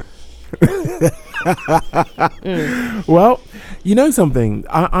 Well, you know something,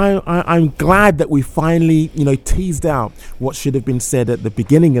 I'm glad that we finally teased out what should have been said at the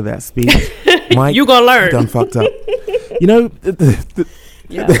beginning of that speech. Mike, you gonna learn. You done fucked up.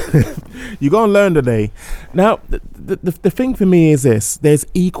 You're gonna learn today. Now the thing for me is this: there's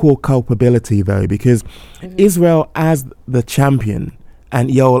equal culpability though, because Israel as the champion and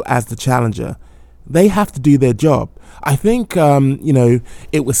Yoel as the challenger, they have to do their job. I think,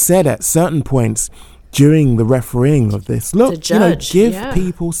 it was said at certain points during the refereeing of this, look, give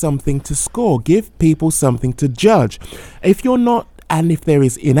people something to score, give people something to judge. If you're not, and if there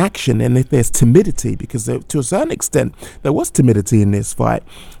is inaction and if there's timidity, because to a certain extent there was timidity in this fight,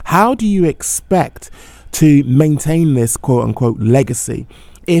 how do you expect to maintain this quote unquote legacy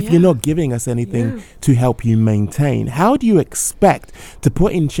if you're not giving us anything to help you maintain? How do you expect to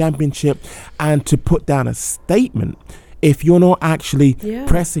put in championship and to put down a statement if you're not actually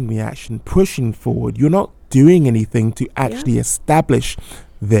pressing the action, pushing forward? You're not doing anything to actually establish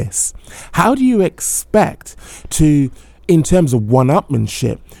this. How do you expect to, in terms of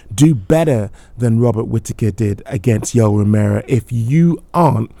one-upmanship, do better than Robert Whittaker did against Yoel Romero if you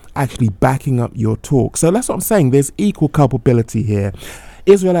aren't actually backing up your talk? So that's what I'm saying. There's equal culpability here.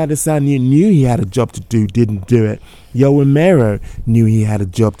 Israel Adesanya knew he had a job to do, didn't do it. Yoel Romero knew he had a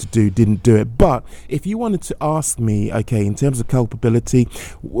job to do, didn't do it. But if you wanted to ask me, okay, in terms of culpability,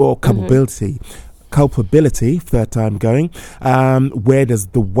 third time going, where does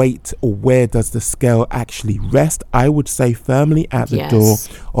the weight or where does the scale actually rest? I would say firmly at the door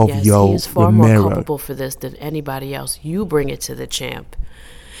of Yoel he is far Romero. more culpable for this than anybody else. You bring it to the champ.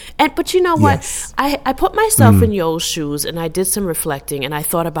 But you know what? Yes. I put myself in Yoel's shoes and I did some reflecting and I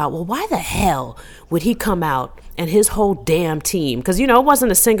thought about, well, why the hell would he come out and his whole damn team, because, you know, it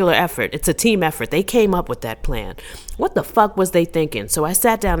wasn't a singular effort. It's a team effort. They came up with that plan. What the fuck was they thinking? So I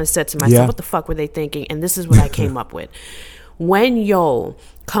sat down and said to myself, what the fuck were they thinking? And this is what I came up with. When Yoel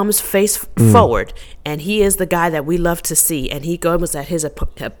comes face forward, and he is the guy that we love to see, and he goes at his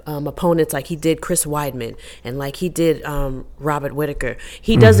opponents like he did Chris Weidman and like he did Robert Whittaker.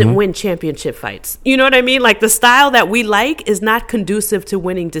 He doesn't win championship fights. You know what I mean? Like, the style that we like is not conducive to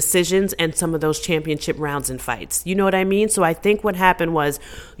winning decisions and some of those championship rounds and fights. You know what I mean? So I think what happened was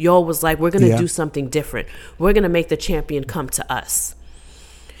Yoel was like, we're going to do something different. We're going to make the champion come to us.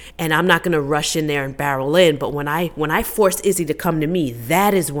 And I'm not going to rush in there and barrel in. But when I force Izzy to come to me,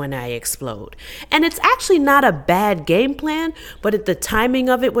 that is when I explode. And it's actually not a bad game plan, but the timing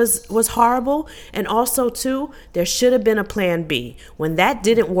of it was horrible. And also, too, there should have been a plan B. When that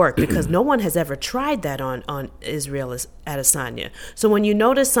didn't work, because no one has ever tried that on Israel Adesanya. So when you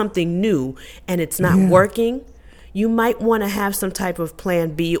notice something new and it's not working, you might want to have some type of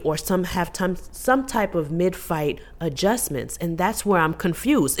plan B or some type of mid-fight adjustments. And that's where I'm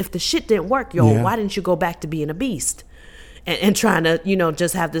confused. If the shit didn't work, why didn't you go back to being a beast? And trying to,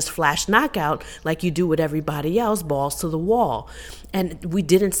 just have this flash knockout like you do with everybody else, balls to the wall. And we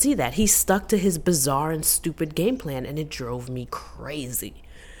didn't see that. He stuck to his bizarre and stupid game plan, and it drove me crazy.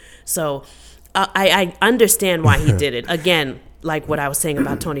 So I understand why he did it. Again, like what I was saying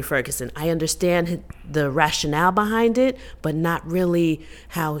about Tony Ferguson, I understand the rationale behind it, but not really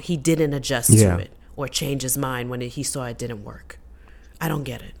how he didn't adjust to it or change his mind when he saw it didn't work. I don't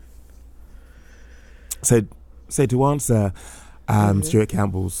get it. So to answer Stuart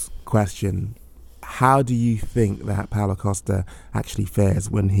Campbell's question, how do you think that Paulo Costa actually fares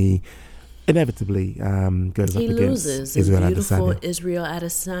when he inevitably goes up against Israel Adesanya? He loses in beautiful Israel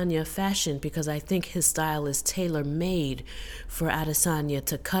Adesanya fashion, because I think his style is tailor-made for Adesanya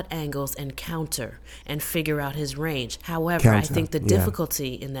to cut angles and counter and figure out his range. However, I think the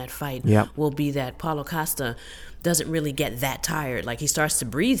difficulty in that fight will be that Paulo Costa doesn't really get that tired. Like, he starts to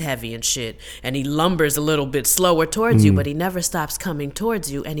breathe heavy and shit, and he lumbers a little bit slower towards you, but he never stops coming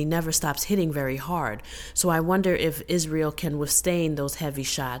towards you, and he never stops hitting very hard. So I wonder if Israel can withstand those heavy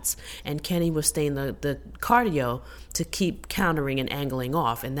shots, and can he withstand the cardio to keep countering and angling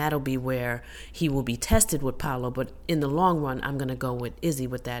off, and that'll be where he will be tested with Paulo. But in the long run, I'm going to go with Izzy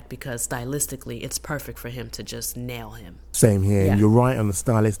with that, because stylistically, it's perfect for him to just nail him. Same here. And you're right on the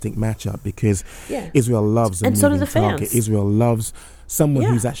stylistic matchup, because Israel loves a moving target. Israel loves someone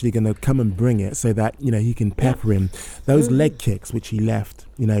who's actually going to come and bring it, so that, he can pepper him. Those leg kicks, which he left,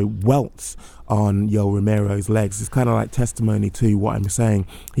 welts on Yoel Romero's legs, is kind of like testimony to what I'm saying.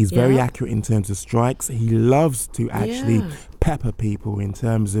 He's very accurate in terms of strikes. He loves to actually pepper people in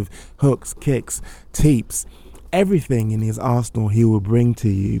terms of hooks, kicks, teeps, everything in his arsenal he will bring to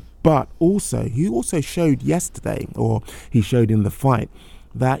you. But also, he also showed yesterday, or he showed in the fight,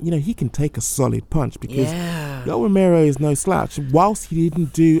 that, he can take a solid punch, because Yoel Romero is no slouch. Whilst he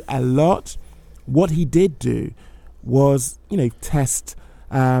didn't do a lot, what he did do was, test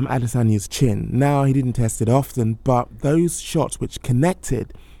Adesanya's chin. Now, he didn't test it often, but those shots which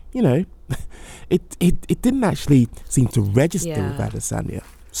connected, it didn't actually seem to register with Adesanya.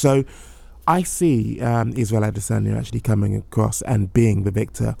 So I see Israel Adesanya actually coming across and being the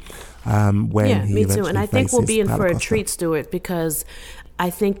victor when he me eventually too. And I think we'll be in for a Costa. treat, Stuart, because I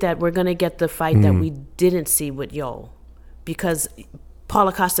think that we're going to get the fight that we didn't see with Yoel, because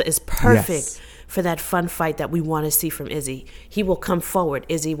Paulo Costa is perfect for that fun fight that we want to see from Izzy. He will come forward.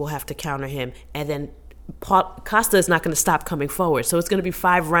 Izzy will have to counter him. And then Costa is not going to stop coming forward. So it's going to be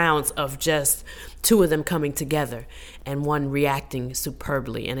 5 rounds of just 2 of them coming together and one reacting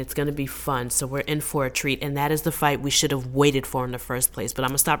superbly. And it's going to be fun. So we're in for a treat. And that is the fight we should have waited for in the first place. But I'm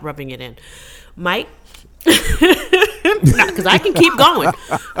going to stop rubbing it in. Mike? Because I can keep going.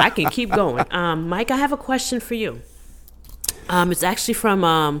 Mike, I have a question for you. It's actually from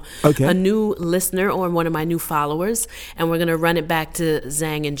a new listener or one of my new followers, and we're going to run it back to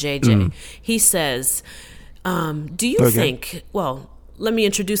Zhang and JJ. He says, do you think, well, let me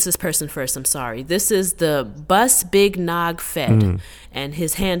introduce this person first. I'm sorry. This is the Bus Big Nog Fed, and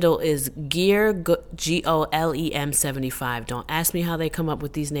his handle is Gear GOLEM 75. Don't ask me how they come up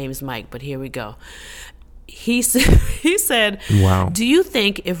with these names, Mike, but here we go. He said, wow. Do you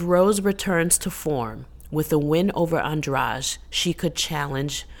think if Rose returns to form with a win over Andrade, she could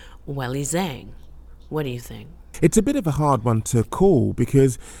challenge Weili Zhang? What do you think? It's a bit of a hard one to call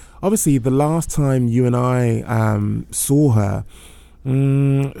because obviously the last time you and I saw her,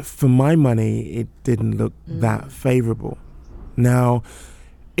 for my money, it didn't look that favourable. Now,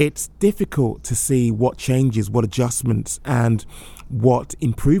 it's difficult to see what changes, what adjustments, and what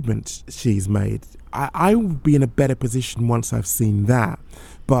improvements she's made. I will be in a better position once I've seen that.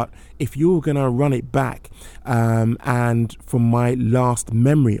 But if you're going to run it back, and from my last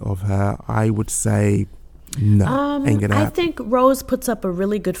memory of her, I would say no, ain't gonna happen. I think Rose puts up a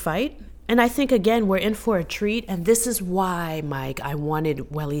really good fight. And I think, again, we're in for a treat. And this is why, Mike, I wanted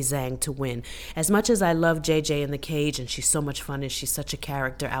Weili Zhang to win. As much as I love JJ in the cage and she's so much fun and she's such a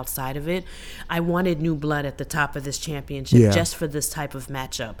character outside of it, I wanted new blood at the top of this championship just for this type of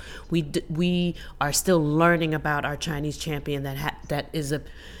matchup. We are still learning about our Chinese champion that is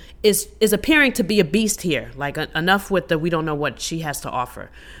appearing to be a beast here. Like, enough with the we don't know what she has to offer.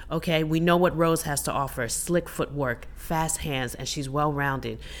 Okay, we know what Rose has to offer. Slick footwork, fast hands, and she's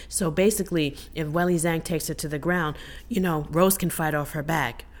well-rounded. So basically, if Weili Zhang takes her to the ground, Rose can fight off her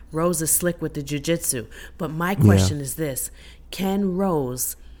back. Rose is slick with the jiu-jitsu. But my question is this. Can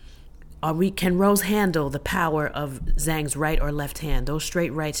Rose handle the power of Zhang's right or left hand? Those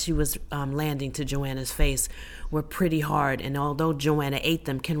straight rights she was landing to Joanna's face were pretty hard, and although Joanna ate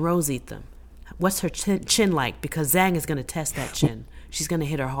them, can Rose eat them? What's her chin like? Because Zhang is going to test that chin. She's going to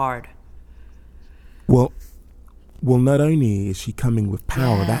hit her hard. Well, not only is she coming with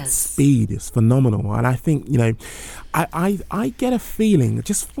power, that speed is phenomenal. And I think, I get a feeling,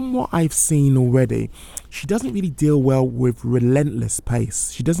 just from what I've seen already, she doesn't really deal well with relentless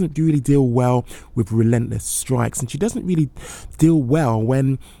pace. She doesn't really deal well with relentless strikes. And she doesn't really deal well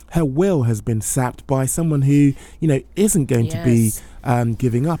when her will has been sapped by someone who, isn't going to be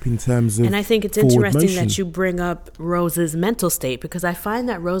giving up in terms of. And I think it's interesting that you bring up Rose's mental state, because I find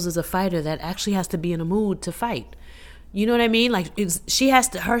that Rose is a fighter that actually has to be in a mood to fight. You know what I mean? Like, she has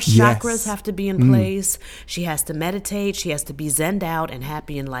to, her chakras have to be in place. She has to meditate. She has to be zenned out and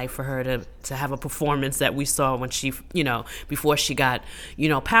happy in life for her to have a performance that we saw when she, before she got,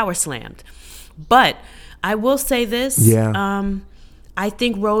 power slammed. But I will say this. I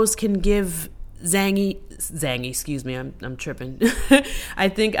think Rose can give Zhang, excuse me, I'm tripping. I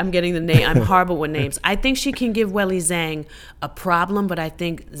think I'm getting the name. I'm horrible with names. I think she can give Weili Zhang a problem, but I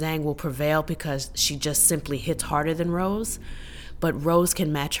think Zhang will prevail because she just simply hits harder than Rose. But Rose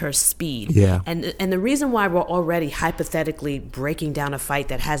can match her speed. And the reason why we're already hypothetically breaking down a fight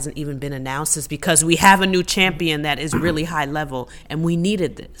that hasn't even been announced is because we have a new champion that is really high level, and we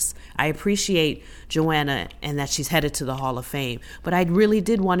needed this. I appreciate Joanna and that she's headed to the Hall of Fame, but I really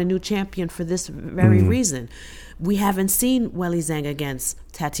did want a new champion for this very reason. We haven't seen Weili Zhang against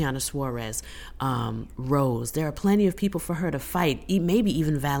Tatiana Suarez, Rose. There are plenty of people for her to fight, maybe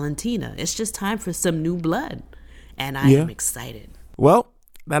even Valentina. It's just time for some new blood. And I am excited. Well,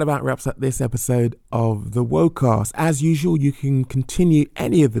 that about wraps up this episode of the Wocast. As usual, you can continue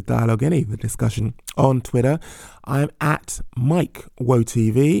any of the dialogue, any of the discussion on Twitter. I'm at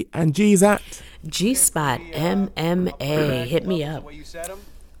MikeWoTV and G's at G-Spot MMA. Hit me up.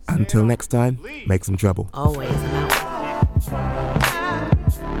 Until next time, make some trouble. Always. I'm out.